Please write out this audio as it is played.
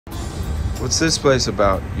What's this place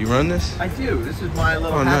about? You run this? I do. This is my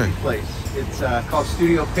little happy place. It's called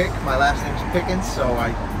Studio Pick. My last name's Pickens, so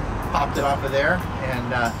I popped it off of there.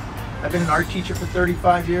 And I've been an art teacher for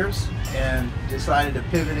 35 years and decided to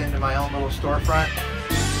pivot into my own little storefront.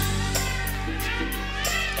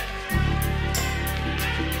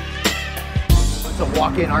 It's a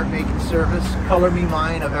walk-in art making service, color me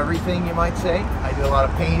mine of everything, you might say. I do a lot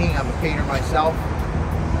of painting. I'm a painter myself.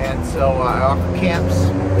 And so I offer camps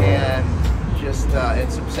and just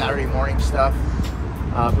and some Saturday morning stuff.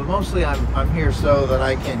 But mostly I'm here so that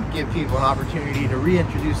I can give people an opportunity to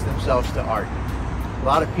reintroduce themselves to art. A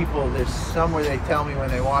lot of people, there's somewhere they tell me when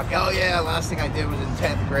they walk, oh yeah, last thing I did was in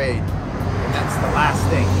 10th grade. And that's the last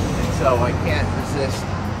thing. And so I can't resist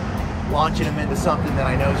launching them into something that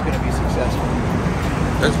I know is going to be successful.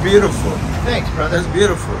 That's beautiful. Thanks, brother. That's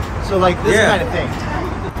beautiful. So like this kind of thing.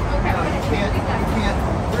 You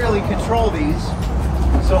can't really control these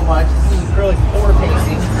so much. This is acrylic pour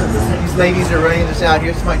painting. These ladies are running this out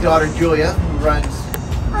here. It's my daughter Julia, who runs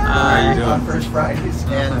on First Fridays.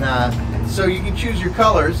 And so you can choose your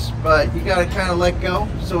colors, but you got to kind of let go.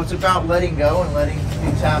 So it's about letting go and letting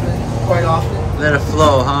things happen quite often. Let it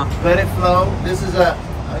flow, huh? Let it flow. This is a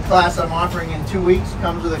class I'm offering in 2 weeks.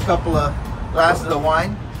 Comes with a couple of glasses of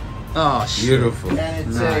wine. Oh, shit. Beautiful. And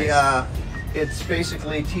it's nice. It's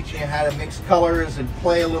basically teaching you how to mix colors and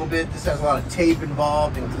play a little bit. This has a lot of tape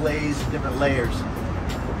involved and glaze and different layers.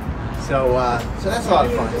 So that's a lot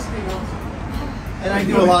of fun. And I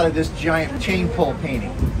do a lot of this giant chain pull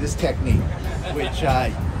painting, this technique, which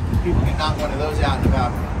people can knock one of those out in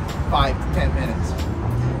about 5 to 10 minutes.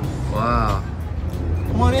 Wow.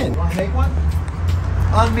 Come on in. You want to make one?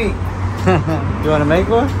 On me. You want to make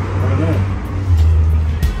one?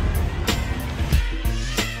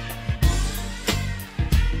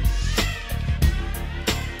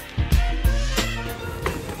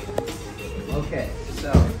 Okay,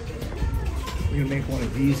 so we're going to make one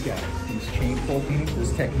of these guys, these chain pull paintings,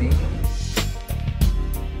 this technique.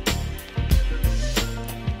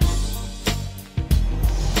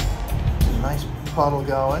 Nice puddle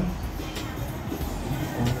going.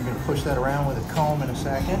 And we're going to push that around with a comb in a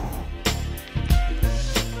second.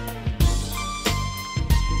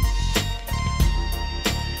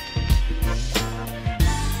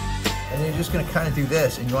 And then you're just going to kind of do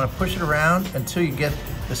this, and you want to push it around until you get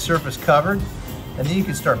the surface covered, and then you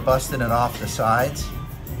can start busting it off the sides.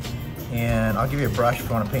 And I'll give you a brush if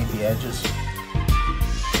you want to paint the edges.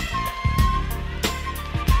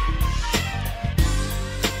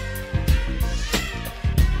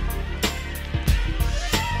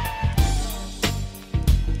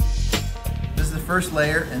 This is the first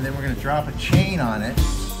layer, and then we're going to drop a chain on it.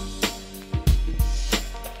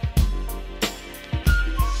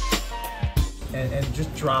 And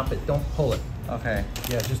just drop it, don't pull it. Okay.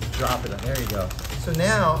 Yeah, just drop it. There you go. So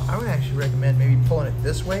now, I would actually recommend maybe pulling it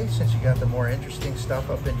this way since you got the more interesting stuff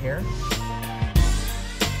up in here.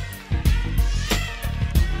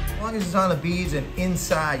 As long as it's on the beads and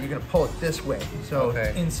inside, you're gonna pull it this way. So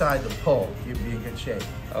inside the pull, you'd be in good shape.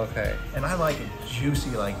 Okay. And I like it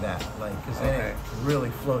juicy like that, because then it really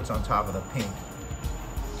floats on top of the pink,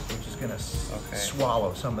 which is gonna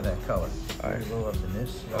swallow some of that color. All right. A little up in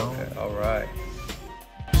this zone. Okay, all right.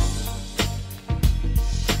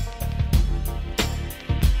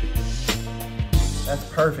 That's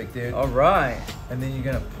perfect, dude. All right. And then you're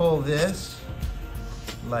gonna pull this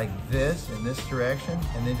like this in this direction,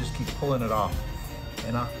 and then just keep pulling it off.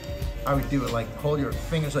 And I would do it like, hold your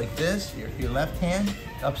fingers like this, your left hand,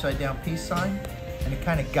 upside down peace sign, and it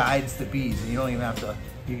kind of guides the beads, and you don't even have to,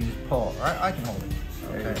 you can just pull. All right, I can hold it.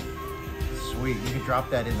 Okay. Sweet. You can drop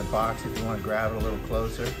that in the box if you want to grab it a little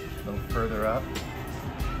closer, a little further up.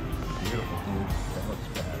 Beautiful, dude. That looks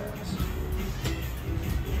badass.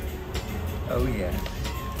 Oh yeah.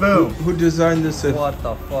 Boom. Who designed this? What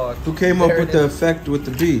the fuck? Who came up with the effect with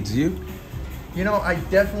the beads? You? You know, I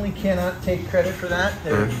definitely cannot take credit for that.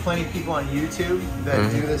 There are plenty of people on YouTube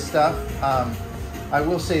that do this stuff. I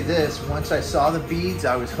will say this, once I saw the beads,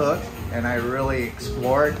 I was hooked and I really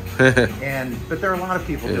explored. But there are a lot of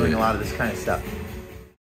people doing a lot of this kind of stuff.